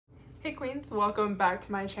Hey queens, welcome back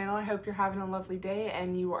to my channel. I hope you're having a lovely day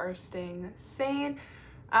and you are staying sane.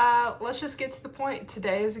 Let's just get to the point.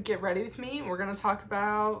 Today is a get ready with me. We're gonna talk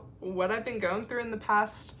about what I've been going through in the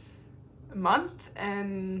past month,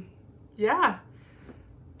 and yeah.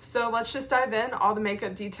 So let's just dive in. All the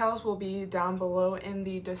makeup details will be down below in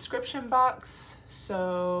the description box.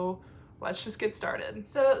 So let's just get started.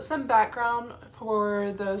 So some background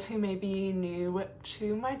for those who may be new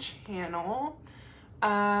to my channel.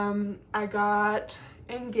 I got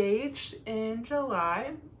engaged in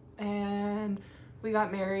July and we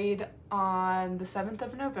got married on the 7th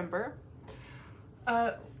of November.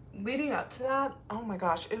 Leading up to that, oh my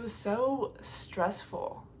gosh, it was so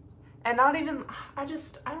stressful. And not even, I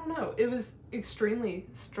don't know, it was extremely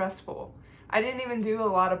stressful. I didn't even do a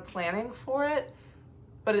lot of planning for it,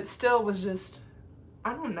 but it still was just,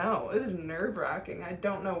 I don't know, it was nerve-wracking. I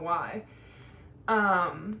don't know why.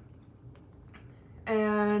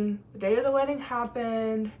 And the day of the wedding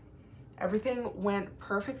happened. Everything went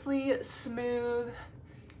perfectly smooth.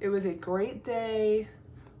 It was a great day.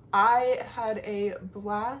 I had a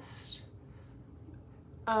blast.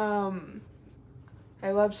 I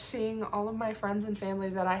loved seeing all of my friends and family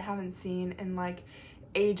that I haven't seen in like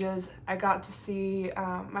ages. I got to see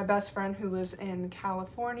my best friend who lives in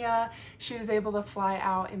California. She was able to fly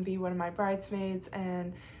out and be one of my bridesmaids,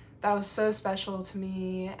 and that was so special to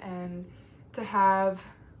me. And to have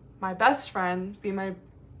my best friend be my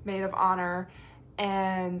maid of honor,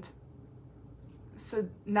 and so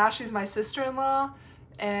now she's my sister-in-law,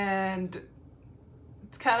 and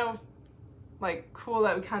it's kind of like cool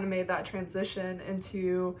that we kind of made that transition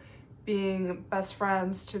into being best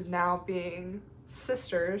friends to now being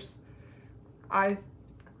sisters. I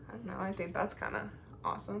don't know, I think that's kind of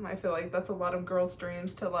awesome. I feel like that's a lot of girls'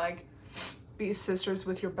 dreams, to like be sisters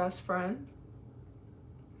with your best friend.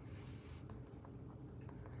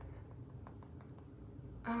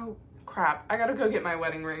 Oh crap, I gotta go get my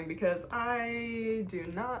wedding ring because I do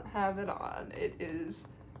not have it on. It is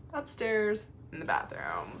upstairs in the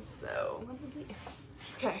bathroom, so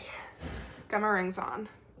okay, got my rings on.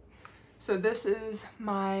 So this is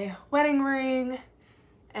my wedding ring,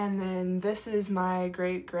 and then this is my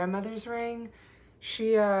great grandmother's ring.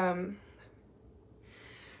 She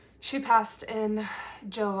passed in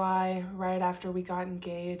July right after we got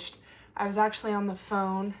engaged. I was actually on the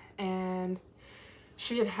phone, and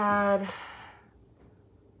she had,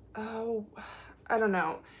 oh, I don't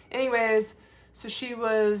know. Anyways, so she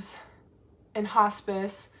was in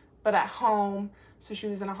hospice, but at home. So she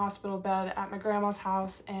was in a hospital bed at my grandma's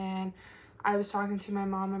house, and I was talking to my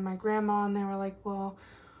mom and my grandma, and they were like, well,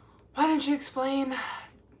 why didn't you explain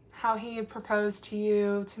how he had proposed to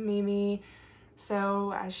you, to Mimi?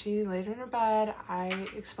 So as she laid in her bed, I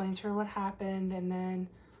explained to her what happened, and then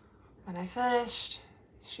when I finished,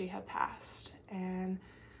 she had passed. And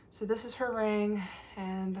so this is her ring,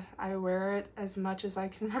 and I wear it as much as I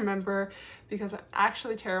can remember because I'm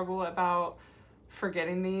actually terrible about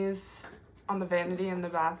forgetting these on the vanity in the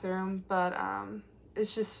bathroom, but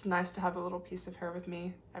it's just nice to have a little piece of her with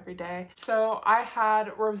me every day. So I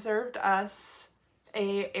had reserved us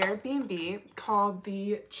a Airbnb called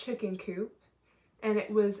the Chicken Coop, and it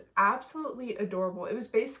was absolutely adorable. It was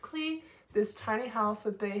basically this tiny house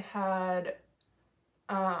that they had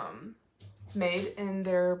made in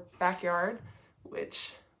their backyard,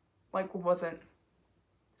 which like wasn't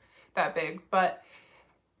that big, but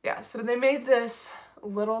yeah, so they made this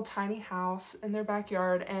little tiny house in their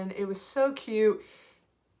backyard, and it was so cute.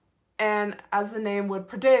 And as the name would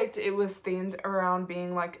predict, it was themed around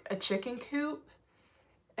being like a chicken coop,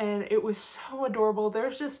 and it was so adorable.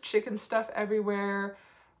 There's just chicken stuff everywhere.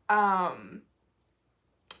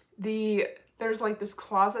 There's like this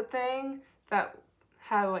closet thing that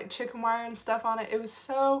had like chicken wire and stuff on it. It was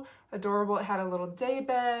so adorable. It had a little day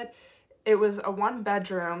bed. It was a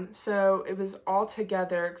 1-bedroom, so it was all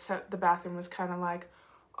together, except the bathroom was kind of like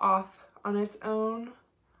off on its own.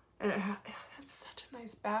 And it had such a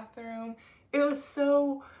nice bathroom. It was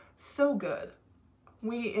so good.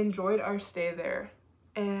 We enjoyed our stay there,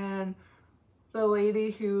 and the lady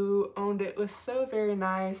who owned it was so very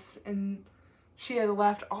nice, and she had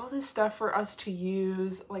left all this stuff for us to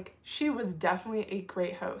use. Like, she was definitely a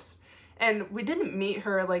great host. And we didn't meet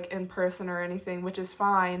her like in person or anything, which is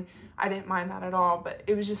fine. I didn't mind that at all, but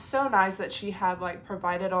it was just so nice that she had like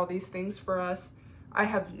provided all these things for us. I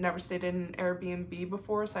have never stayed in an Airbnb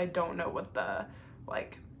before, so I don't know what the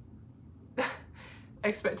like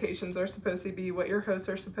expectations are supposed to be, what your hosts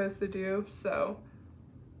are supposed to do. So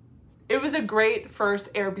it was a great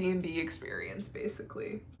first Airbnb experience,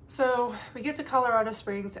 basically. So we get to Colorado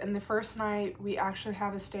Springs, and the first night we actually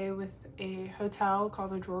have a stay with a hotel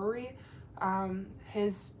called the Drury.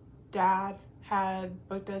 His dad had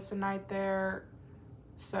booked us a night there,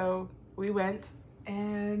 so we went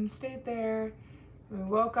and stayed there. We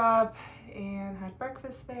woke up and had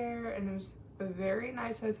breakfast there, and it was a very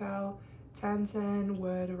nice hotel. 10/10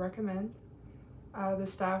 would recommend. The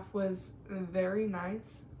staff was very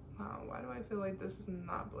nice. Why do I feel like this is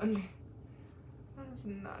not blending? That is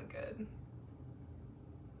not good.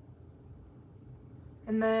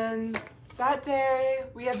 And then that day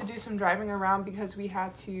we had to do some driving around because we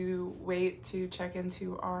had to wait to check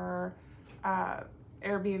into our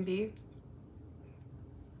Airbnb.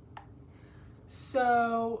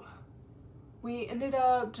 So we ended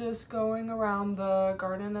up just going around the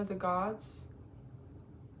Garden of the Gods,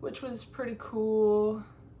 which was pretty cool.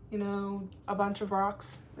 You know, a bunch of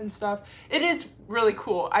rocks and stuff. It is really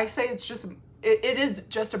cool. I say it's just, it is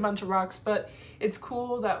just a bunch of rocks, but it's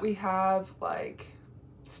cool that we have like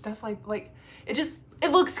stuff like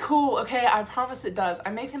it looks cool, okay? I promise it does.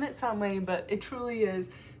 I'm making it sound lame, but it truly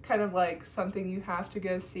is kind of like something you have to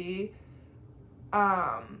go see.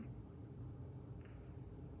 And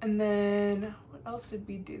then what else did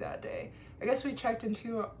we do that day? I guess we checked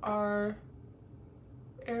into our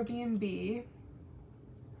Airbnb.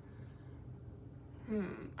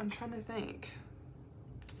 I'm trying to think.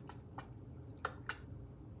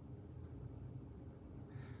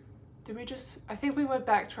 I think we went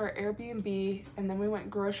back to our Airbnb, and then we went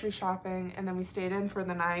grocery shopping, and then we stayed in for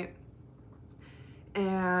the night.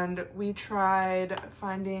 And we tried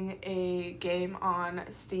finding a game on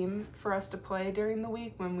Steam for us to play during the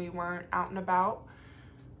week when we weren't out and about.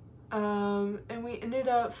 And we ended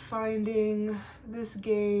up finding this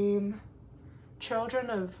game, Children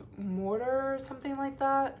of Mortar or something like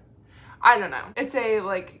that. I don't know. It's a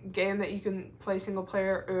like game that you can play single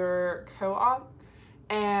player or co-op.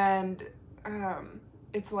 And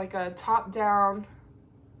it's like a top-down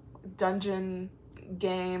dungeon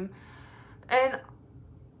game, and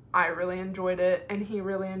I really enjoyed it, and he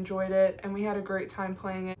really enjoyed it, and we had a great time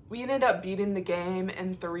playing it. We ended up beating the game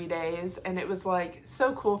in 3 days, and it was like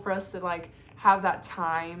so cool for us to like have that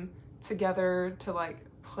time together to like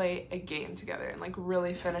play a game together and like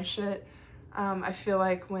really finish it. I feel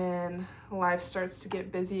like when life starts to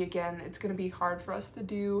get busy again, it's gonna be hard for us to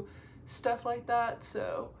do stuff like that,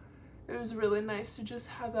 so it was really nice to just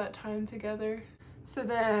have that time together. So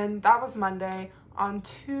then that was Monday. On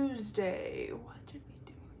Tuesday, what did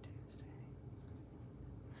we do on Tuesday?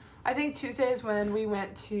 I think Tuesday is when we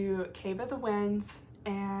went to Cave of the Winds,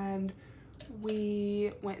 and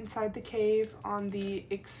we went inside the cave on the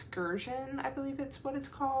excursion, I believe it's what it's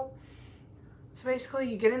called. So basically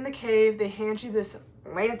you get in the cave, they hand you this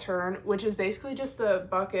lantern, which is basically just a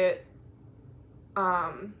bucket,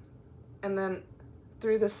 and then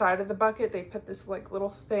through the side of the bucket they put this like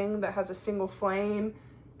little thing that has a single flame,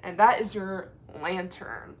 and that is your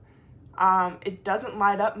lantern. It doesn't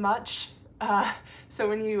light up much, so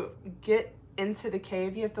when you get into the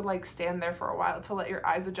cave you have to like stand there for a while to let your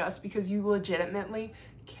eyes adjust because you legitimately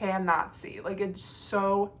cannot see. Like, it's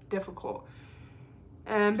so difficult.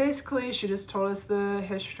 And basically she just told us the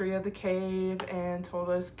history of the cave and told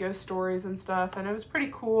us ghost stories and stuff, and it was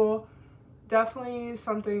pretty cool. Definitely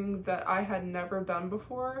something that I had never done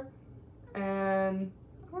before, and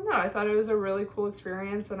I don't know, I thought it was a really cool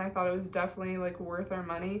experience, and I thought it was definitely like worth our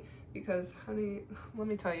money because, honey, let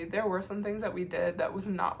me tell you, there were some things that we did that was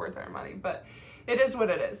not worth our money, but it is what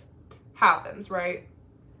it is. Happens, right?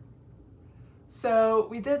 So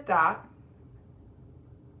we did that,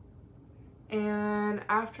 and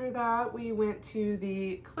after that we went to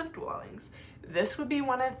the cliff dwellings. This would be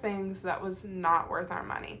one of the things that was not worth our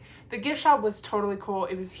money. The gift shop was totally cool.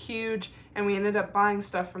 It was huge, and we ended up buying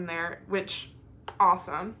stuff from there, which,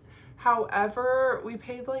 awesome. However, we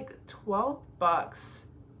paid like 12 bucks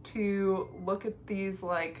to look at these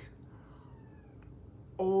like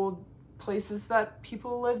old places that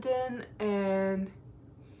people lived in, and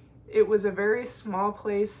it was a very small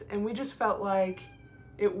place, and we just felt like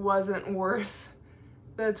it wasn't worth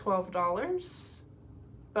the $12.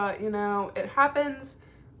 But, you know, it happens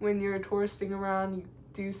when you're touristing around, you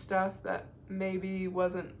do stuff that maybe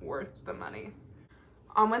wasn't worth the money.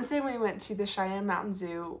 On Wednesday, we went to the Cheyenne Mountain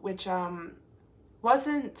Zoo, which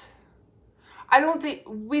wasn't, I don't think,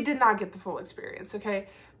 we did not get the full experience, okay,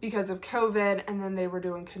 because of COVID, and then they were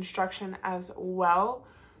doing construction as well.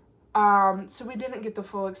 So we didn't get the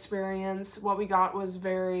full experience. What we got was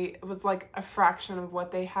it was like a fraction of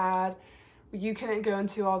what they had. You couldn't go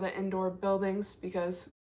into all the indoor buildings because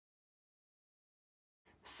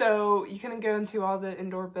So you couldn't go into all the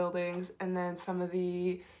indoor buildings, and then some of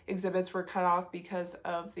the exhibits were cut off because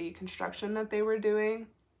of the construction that they were doing.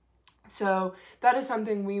 So that is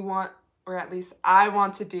something we want, or at least I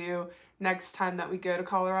want to do next time that we go to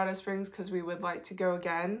Colorado Springs, because we would like to go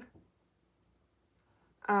again.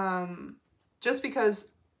 Just because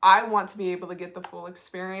I want to be able to get the full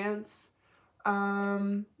experience.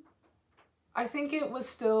 I think it was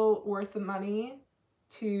still worth the money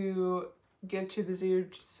to give to the zoo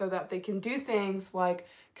so that they can do things like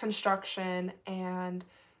construction and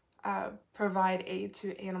provide aid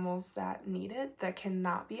to animals that need it, that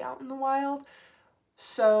cannot be out in the wild.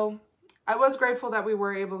 So I was grateful that we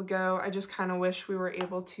were able to go. I just kind of wish we were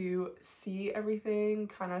able to see everything.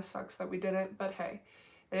 Kind of sucks that we didn't, but hey,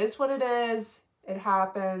 it is what it is. It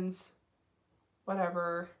happens.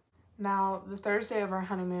 Whatever. Now, the Thursday of our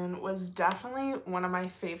honeymoon was definitely one of my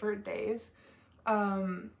favorite days.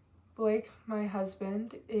 Blake, my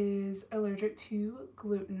husband, is allergic to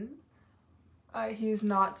gluten. He's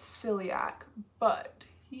not celiac, but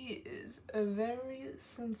he is very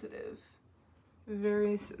sensitive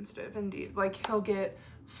indeed. Like, he'll get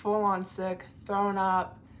full on sick, thrown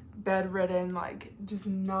up, bedridden, like just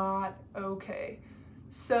not okay.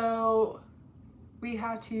 So we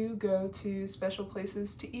had to go to special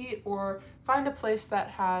places to eat or find a place that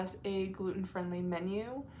has a gluten-friendly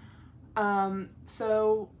menu.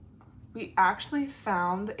 So we actually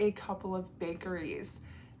found a couple of bakeries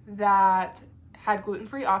that had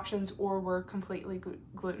gluten-free options or were completely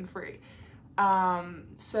gluten-free.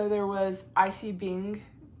 So there was Ace Beaute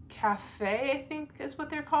Cafe, I think is what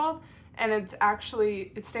they're called, and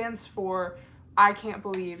it stands for I can't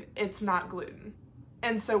believe it's not gluten.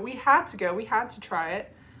 And so we had to go, we had to try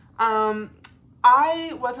it.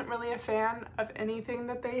 I wasn't really a fan of anything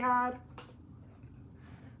that they had.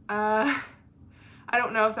 I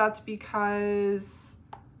don't know if that's because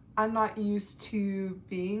I'm not used to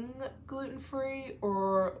being gluten-free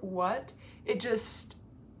or what.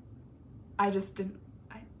 I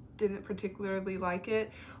didn't particularly like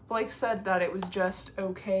it. Blake said that it was just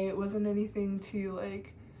okay. It wasn't anything to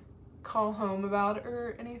like call home about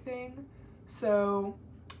or anything. So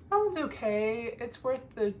that one's okay. It's worth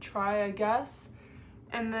the try, I guess.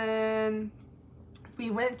 And then we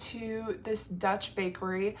went to this Dutch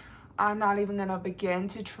bakery. I'm not even gonna begin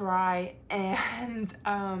to try and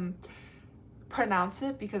pronounce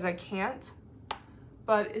it because I can't.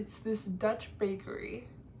 But it's this Dutch bakery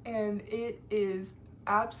and it is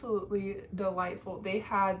absolutely delightful. They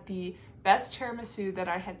had the best tiramisu that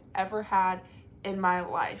I had ever had in my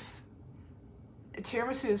life.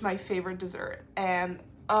 Tiramisu is my favorite dessert, and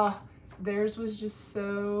theirs was just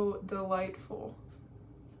so delightful.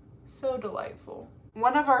 So delightful.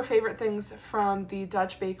 One of our favorite things from the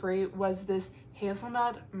Dutch bakery was this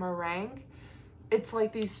hazelnut meringue. It's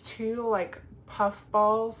like these two like puff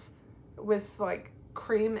balls with like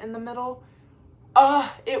cream in the middle.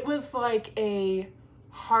 It was like a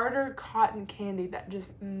harder cotton candy that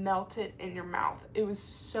just melted in your mouth. It was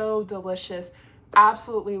so delicious.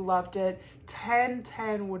 Absolutely loved it.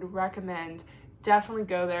 10/10 would recommend. Definitely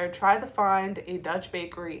go there. Try to find a Dutch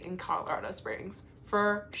bakery in Colorado Springs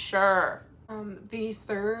for sure. The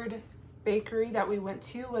third bakery that we went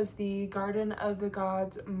to was the Garden of the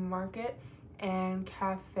Gods Market and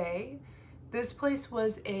Cafe. This place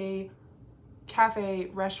was a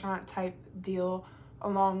cafe restaurant type deal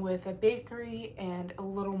along with a bakery and a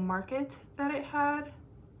little market that it had,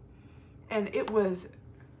 and it was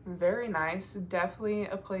very nice. Definitely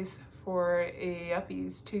a place for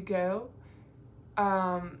yuppies to go.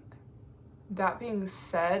 That being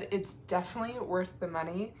said, it's definitely worth the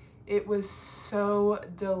money. It was so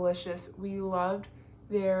delicious. We loved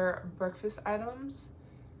their breakfast items.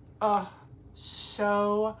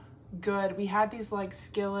 So good. We had these like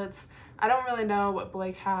skillets. I don't really know what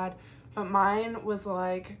Blake had, but mine was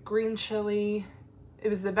like green chili. It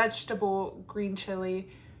was the vegetable green chili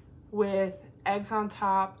with eggs on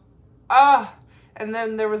top. And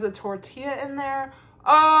then there was a tortilla in there.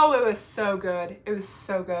 Oh, it was so good. It was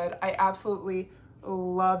so good. I absolutely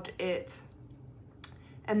loved it.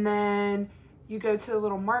 And then you go to the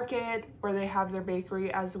little market where they have their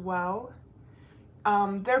bakery as well.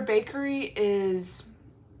 Their bakery is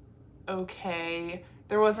okay.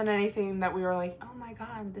 There wasn't anything that we were like, oh my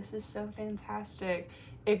god, this is so fantastic,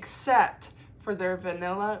 except for their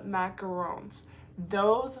vanilla macarons.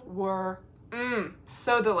 Those were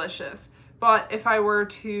so delicious. But if I were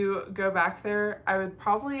to go back there, I would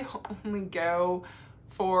probably only go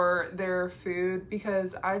for their food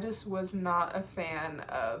because I just was not a fan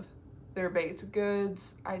of their baked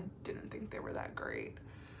goods. I didn't think they were that great.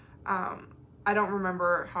 I don't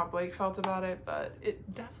remember how Blake felt about it, but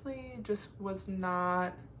it definitely just was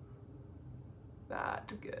not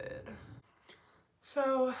that good.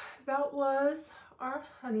 So that was our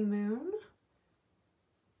honeymoon.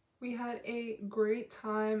 We had a great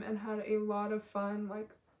time and had a lot of fun, like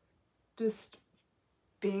just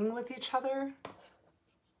being with each other.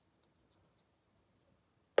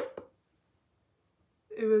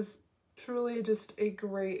 It was truly just a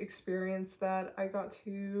great experience that I got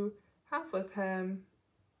to have with him.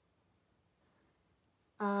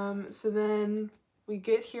 So then we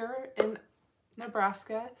get here in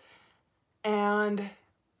Nebraska, and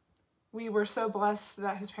we were so blessed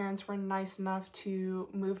that his parents were nice enough to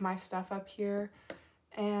move my stuff up here.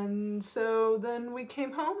 And so then we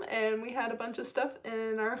came home and we had a bunch of stuff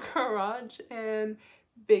in our garage and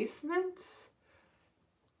basement.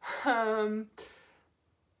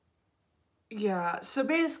 Yeah, so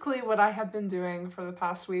basically what I have been doing for the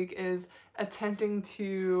past week is attempting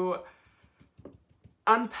to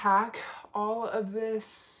unpack all of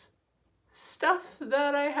this stuff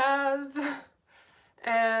that I have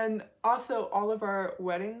and also all of our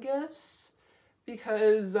wedding gifts,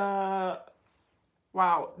 because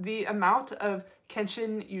wow, the amount of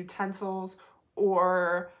kitchen utensils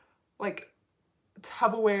or like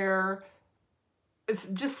Tupperware, it's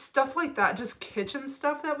just stuff like that, just kitchen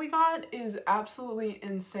stuff that we got is absolutely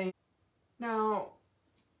insane. Now,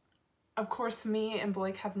 of course, me and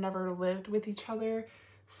Blake have never lived with each other,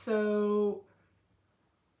 so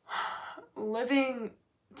living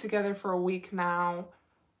together for a week now,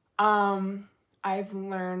 I've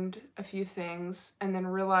learned a few things and then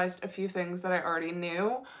realized a few things that I already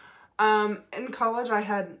knew. In college, I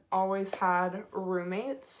had always had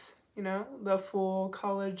roommates, you know, the full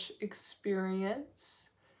college experience.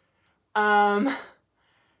 And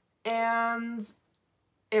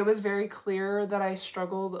it was very clear that I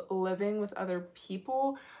struggled living with other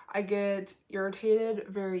people. I get irritated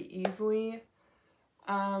very easily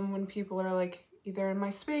when people are like either in my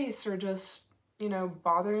space or just, you know,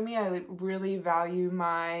 bothering me. I really value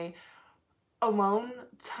my alone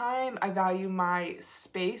time. I value my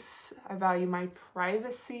space. I value my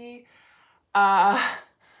privacy.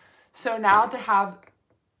 So now to have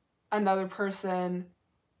another person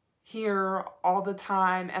here all the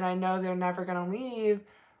time and I know they're never gonna leave,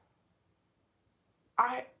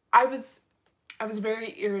 I was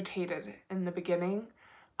very irritated in the beginning.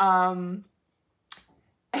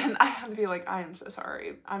 And I have to be like, I am so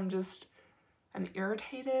sorry. I'm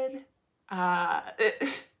irritated.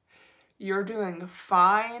 You're doing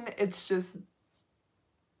fine. It's just,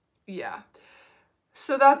 yeah.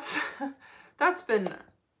 So that's been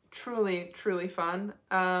truly, truly fun.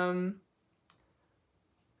 And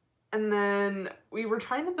then we were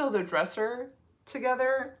trying to build a dresser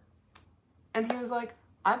together, and he was like,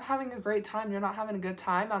 I'm having a great time. You're not having a good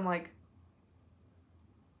time. I'm like,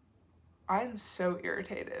 I'm so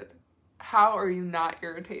irritated. How are you not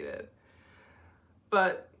irritated?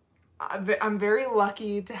 But I'm very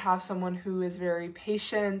lucky to have someone who is very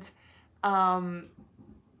patient. And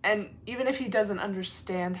even if he doesn't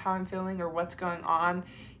understand how I'm feeling or what's going on,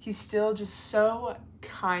 he's still just so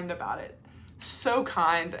kind about it. So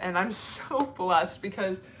kind. And I'm so blessed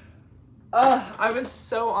because I was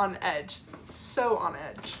so on edge. So on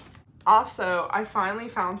edge. Also, I finally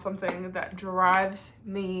found something that drives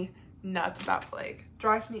me nuts about Blake.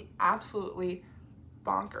 Drives me absolutely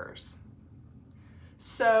bonkers.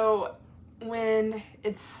 So when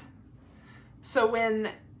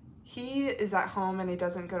he is at home and he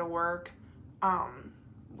doesn't go to work,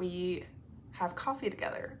 we have coffee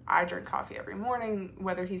together. I drink coffee every morning,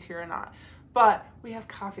 whether he's here or not, but we have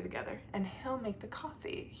coffee together and he'll make the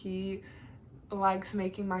coffee. He likes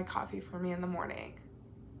making my coffee for me in the morning.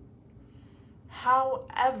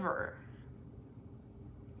 However,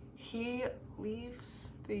 he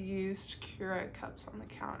leaves the used Keurig cups on the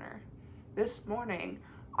counter. This morning,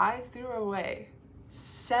 I threw away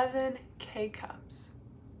 7 K-cups.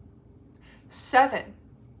 7.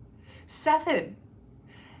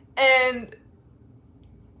 And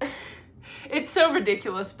it's so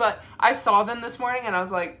ridiculous, but I saw them this morning and I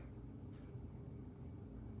was like,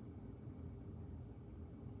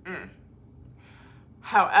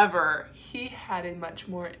 However, he had a much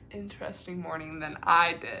more interesting morning than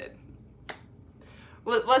I did.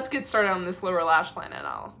 Let's get started on this lower lash line and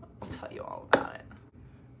I'll tell you all about it.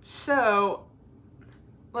 So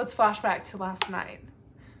let's flash back to last night.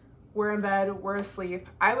 We're in bed, we're asleep.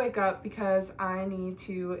 I wake up because I need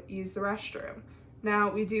to use the restroom.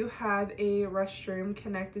 Now we do have a restroom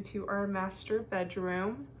connected to our master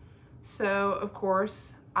bedroom. So of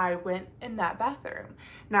course I went in that bathroom.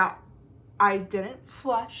 Now I didn't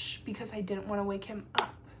flush because I didn't want to wake him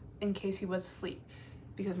up in case he was asleep,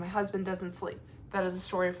 because my husband doesn't sleep. That is a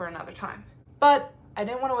story for another time. But I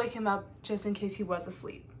didn't want to wake him up just in case he was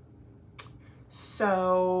asleep.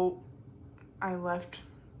 So I left,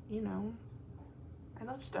 you know, I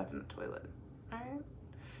left stuff in the toilet, all right?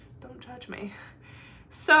 Don't judge me.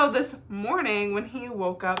 So this morning when he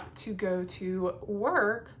woke up to go to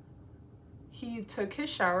work, he took his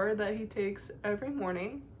shower that he takes every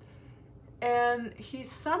morning, and he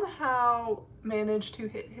somehow managed to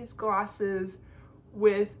hit his glasses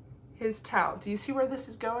with his towel. Do you see where this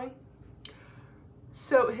is going?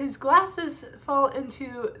 So his glasses fall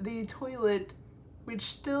into the toilet, which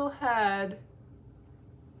still had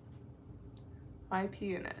my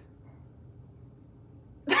pee in it.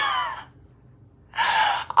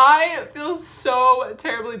 I feel so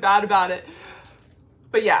terribly bad about it.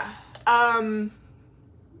 But yeah, I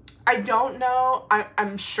don't know.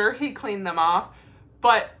 I'm sure he cleaned them off,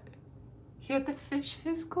 but he had to fish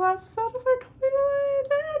his glasses out of our toilet.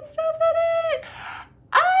 It had stuff in it.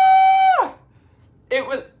 Ah! It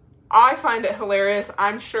was, I find it hilarious.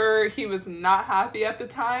 I'm sure he was not happy at the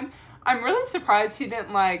time. I'm really surprised he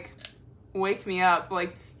didn't like wake me up.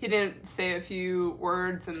 Like, he didn't say a few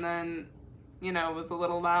words and then, you know, was a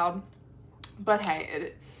little loud. But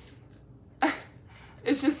hey,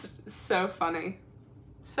 it's just so funny.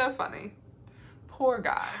 So funny. Poor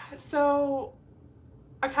guy. So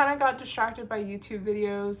I kind of got distracted by YouTube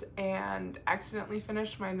videos and accidentally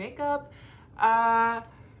finished my makeup.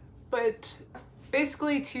 But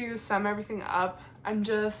basically, to sum everything up, I'm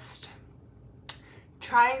just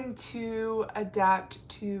trying to adapt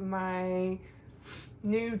to my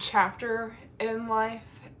new chapter in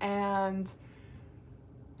life, and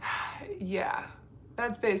yeah,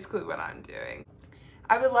 that's basically what I'm doing.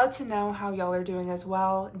 I would love to know how y'all are doing as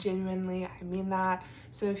well. Genuinely, I mean that.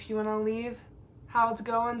 So if you want to leave how it's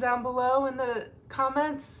going down below in the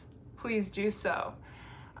comments, please do so.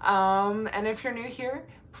 And if you're new here,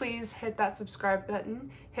 please hit that subscribe button,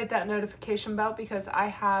 hit that notification bell, because I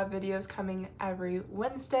have videos coming every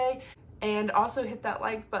Wednesday. And also hit that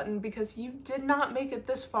like button, because you did not make it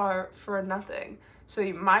this far for nothing. So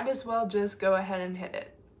you might as well just go ahead and hit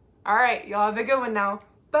it. All right, y'all have a good one now.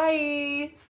 Bye.